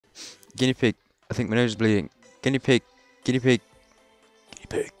Guinea pig. I think my nose is bleeding. Guinea pig. Guinea pig. Guinea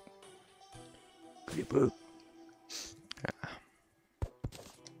pig. Guinea pig.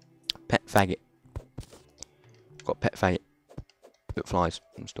 Pet faggot. Got pet faggot. That flies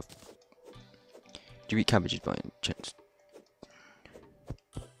and stuff. Do you eat cabbages by any chance?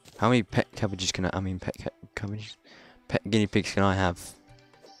 How many pet cabbages can I? Cabbages. Pet guinea pigs can I have?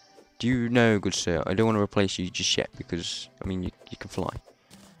 Do you know, good sir? I don't want to replace you just yet because I mean you can fly.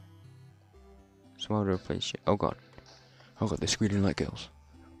 So why would I replace you? Oh god. Oh god, they're squealing like girls.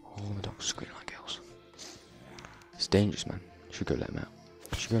 Oh, the dogs squealing like girls. It's dangerous, man. You should go let them out.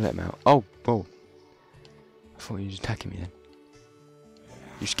 You should go let them out. Oh, whoa. I thought you was attacking me then.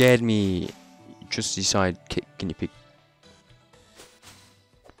 You scared me. Trusty sidekick guinea pig.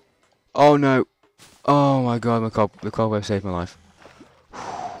 Oh no. Oh my god, the cobweb saved my life.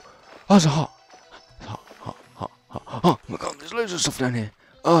 Oh, it's hot. It's hot. Oh my god, there's loads of stuff down here.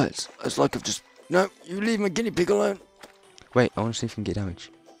 Oh, it's like I've just... No, you leave my guinea pig alone. Wait, I want to see if I can get damage.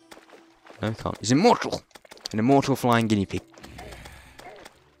 No, I can't. He's immortal. An immortal flying guinea pig.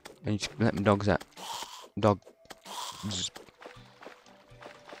 And you just let my dogs out. Dog.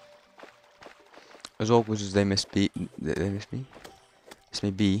 As awkward as they must be, This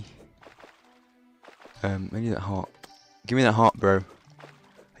may be. I need that heart. Give me that heart, bro.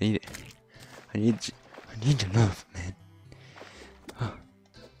 I need it. I need your love, man. Oh.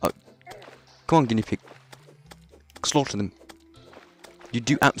 Come on, guinea pig. Slaughter them. You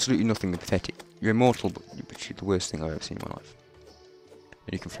do absolutely nothing. You're pathetic. You're immortal, but you're the worst thing I've ever seen in my life.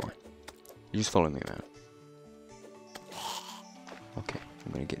 And you can fly. You just follow me around. Okay,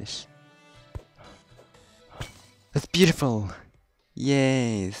 I'm gonna get this. That's beautiful.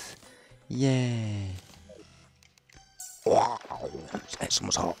 Yes. Yay. Wow. That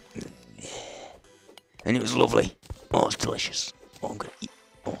someone's hot. Yeah. And it was lovely. Oh, it's delicious. Oh, I'm gonna eat.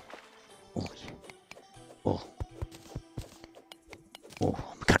 Oh. Oh. Oh. Oh,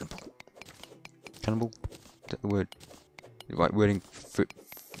 I'm a cannibal. Cannibal? Is that the word? The right wording for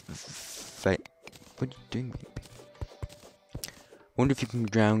fate. What are you doing, guinea pig? I wonder if you can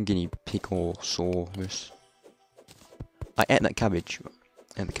drown guinea pig or saurus. I ate that cabbage.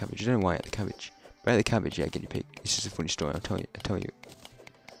 I ate the cabbage. I don't know why I ate the cabbage. But I ate the cabbage, yeah, guinea pig. This is a funny story. I'll tell you.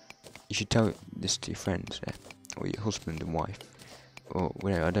 You should tell this to your friends, yeah? Or your husband and wife, or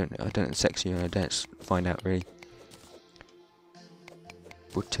whatever. I don't sex you, and I don't find out really.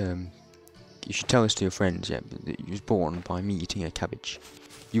 But you should tell this to your friends, yeah. That you was born by me eating a cabbage.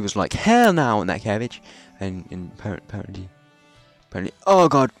 You was like hell now on that cabbage, and apparently, oh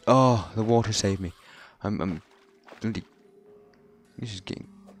god, oh the water saved me. I'm bloody. This is getting.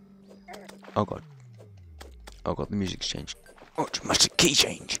 Oh god, the music's changed. Oh, dramatic key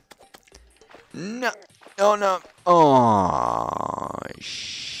change. No, oh no, oh,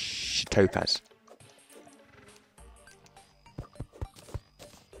 topaz.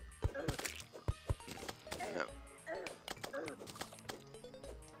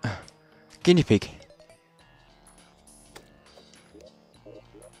 Guinea pig.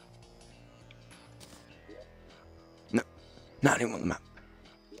 No, I didn't want the map.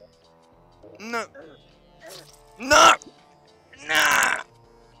 No, no, no,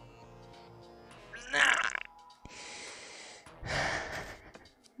 no.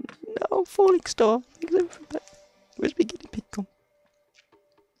 No, falling star. Where's my guinea pig gone?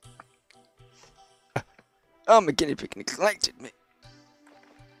 Oh, my guinea pig neglected me.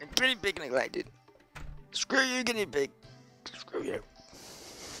 Guinea pig neglected. Screw you, guinea pig. Screw you.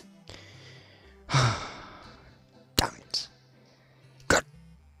 Damn it. God.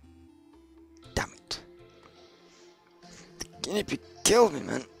 Damn it. The guinea pig killed me,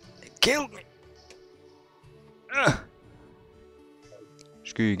 man. It killed me. Ugh.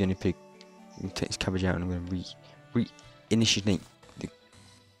 Screw you, guinea pig. I'm gonna take this cabbage out and I'm gonna re-initiate the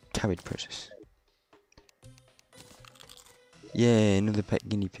cabbage process. Yay, another pet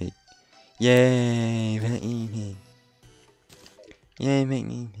guinea pig. Yay, pet guinea pig. Yay, pet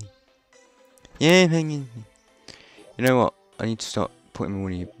guinea pig. Yay, pet guinea pig. You know what? I need to start putting my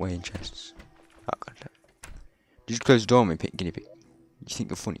money away in chests. Oh god. Did you close the door on me, pet guinea pig? You think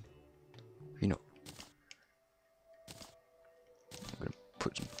you're funny? You're not. I'm gonna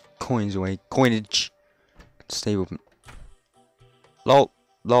put some coins away. Coinage. Stay with me. Lol.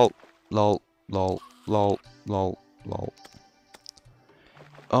 Lol. Lol. Lol. Lol. Lol. Lol.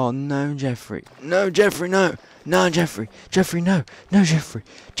 Oh no, Jeffrey. No, Jeffrey, no. No, Jeffrey. Jeffrey, no. No, Jeffrey.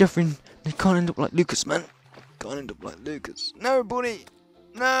 Jeffrey, you can't end up like Lucas, man. Can't end up like Lucas. No, Bunny.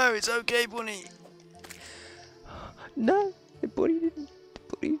 No, it's okay, Bunny. No, the Bunny didn't.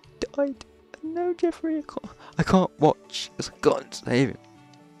 The Bunny died. No, Jeffrey, I can't watch. I can't save him.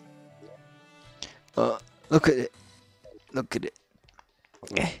 Look at it. Look at it.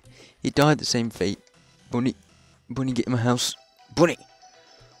 He died the same fate. Bunny. Bunny, get in my house. Bunny.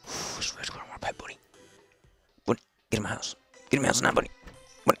 I swear to God, I want to pet Bunny. Bunny, get in my house. Get in my house now, Bunny.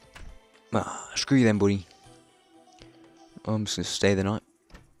 Bunny. Ah, screw you then, Bunny. I'm just going to stay the night.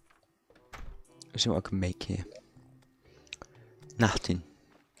 Let's see what I can make here. Nothing.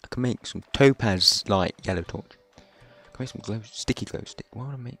 I can make some topaz light yellow torch. I can make some sticky glow stick. Why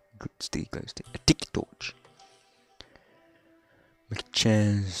would I make a good sticky glow stick? A tiki torch. Make a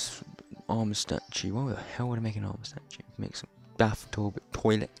chairs, armor statue. Why the hell would I make an armor statue? Make some bathtub,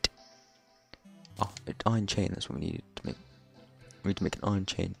 toilet. Oh, an iron chain. That's what we needed to make. We need to make an iron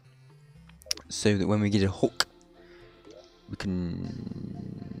chain, so that when we get a hook, we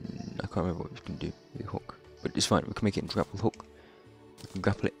can. I can't remember what we can do with the hook, but it's fine. We can make it into a grapple hook. We can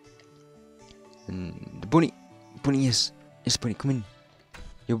grapple it. And the bunny, yes, bunny, come in.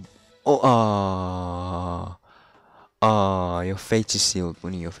 You're, your fate is sealed,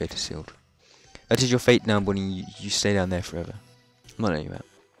 Bunny. Your fate is sealed. That is your fate now, Bunny. You stay down there forever. I'm not letting you out.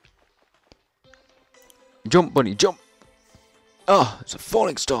 Jump, Bunny, jump! Ah, it's a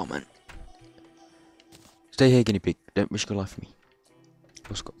falling star, man. Stay here, guinea pig. Don't risk your life for me.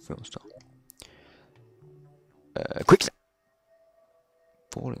 Also got a falling star. Quick!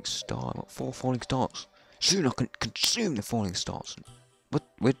 Falling star. I got 4 falling stars. Soon I can consume the falling stars.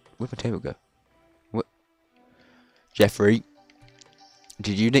 Where'd my table go? What? Jeffrey?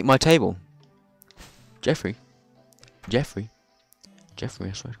 Did you nick my table? Jeffrey? I swear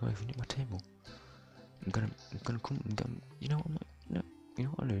to God, if you nick my table, I'm gonna come. You know what? No. You know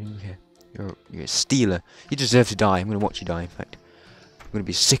what? I don't even care. You're a stealer. You deserve to die. I'm gonna watch you die. In fact, I'm gonna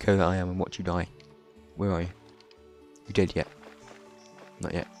be sicko that I am and watch you die. Where are you? You dead yet?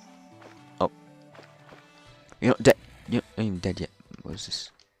 Not yet. Oh. You're not dead. You're not even dead yet. What is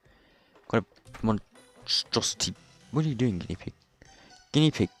this? Got a monstrosity. What are you doing, guinea pig?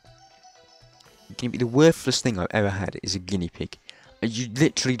 Guinea pig. The worthless thing I've ever had is a guinea pig. You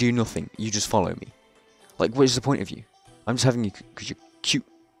literally do nothing. You just follow me. Like, what is the point of you? I'm just having you because you're cute.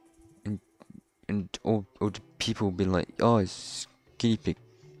 Or do people be like, oh, it's guinea pig.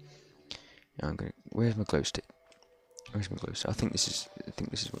 Yeah, I'm gonna. Where's my glow stick? Where's my glow stick? I think this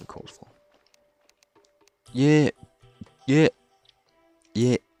is what it calls for. Yeah.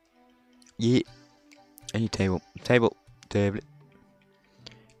 I need table. Table. Give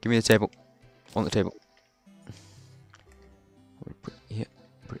me the table. On the table. Put it here.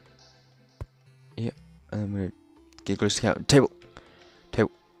 Put it here. And I'm gonna get a glow stick out. Table.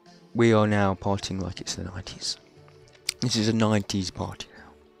 We are now partying like it's the 90s. This is a 90s party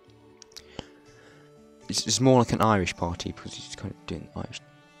now. It's more like an Irish party because he's kind of doing Irish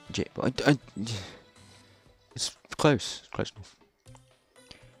jit. But it's close. It's close enough.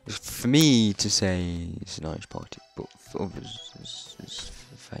 It's for me to say it's an Irish party, but for others it's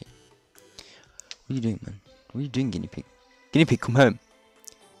fate. What are you doing, man? What are you doing, guinea pig? Guinea pig, come home.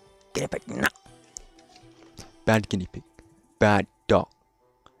 Guinea pig, no. Bad guinea pig. Bad dog.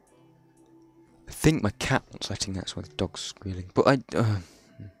 I think my cat wants letting, that's why the dog's squealing. But I can't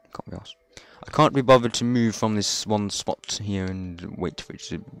be asked. I can't be bothered to move from this one spot here and wait for it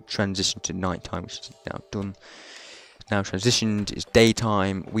to transition to night time, which is now done. It's now transitioned, it's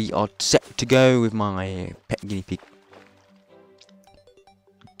daytime. We are set to go with my pet guinea pig.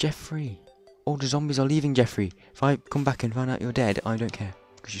 Jeffrey. All the zombies are leaving, Jeffrey. If I come back and find out you're dead, I don't care.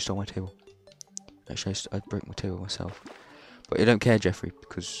 Because you stole my table. Actually, I broke my table myself. But I don't care, Jeffrey,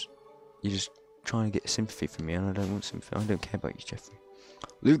 because you're just trying to get sympathy from me, and I don't want sympathy. I don't care about you, Jeffrey.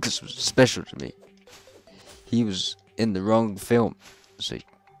 Lucas was special to me. He was in the wrong film, so he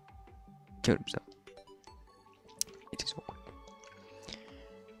killed himself. It is awkward.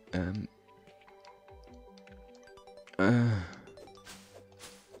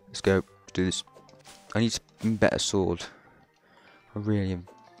 Let's go. Let's do this. I need a better sword. I really am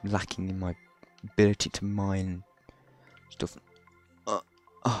lacking in my ability to mine stuff.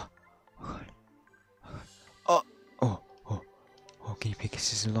 Guinea pig,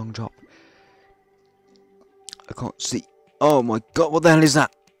 this is a long drop. I can't see. Oh my God, what the hell is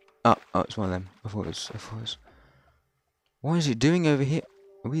that? Oh, it's one of them. I thought it was. What is it doing over here?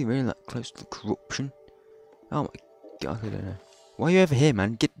 Are we really that close to the corruption? Oh my God, I don't know. Why are you over here,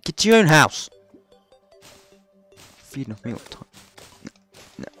 man? Get to your own house. Feeding off me all the time.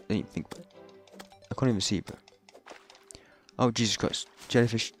 No, don't even think about it. I can't even see it, bro. Oh Jesus Christ!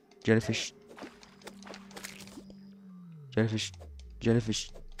 Jellyfish.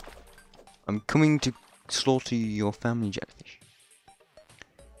 I'm coming to slaughter your family, jellyfish.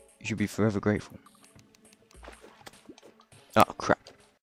 You should be forever grateful. Oh crap.